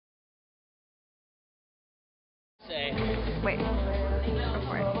say. Wait. Go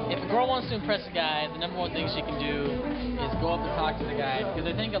for it. If a girl wants to impress a guy, the number one thing she can do is go up and talk to the guy. Because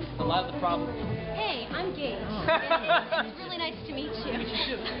I think a lot of the problem... Hey, I'm Gage. It's really nice to meet you.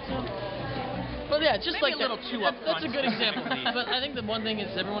 Well, yeah, just maybe like a little too upfront. That's a good example. But I think the one thing is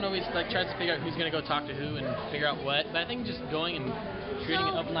everyone always like tries to figure out who's going to go talk to who and figure out what. But I think just going and creating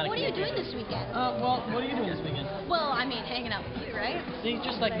an open line of communication. What are you doing this weekend? Well, what are you doing this weekend? Well, I mean, hanging out with you, right? See,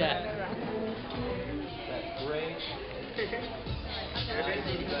 just like that. That's great.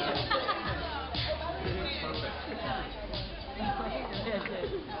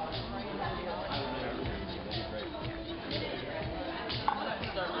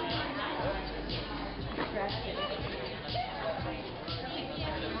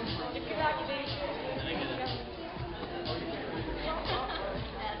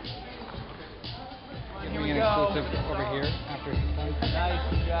 Exclusive over here after he's done. Nice,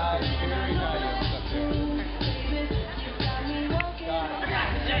 you guys.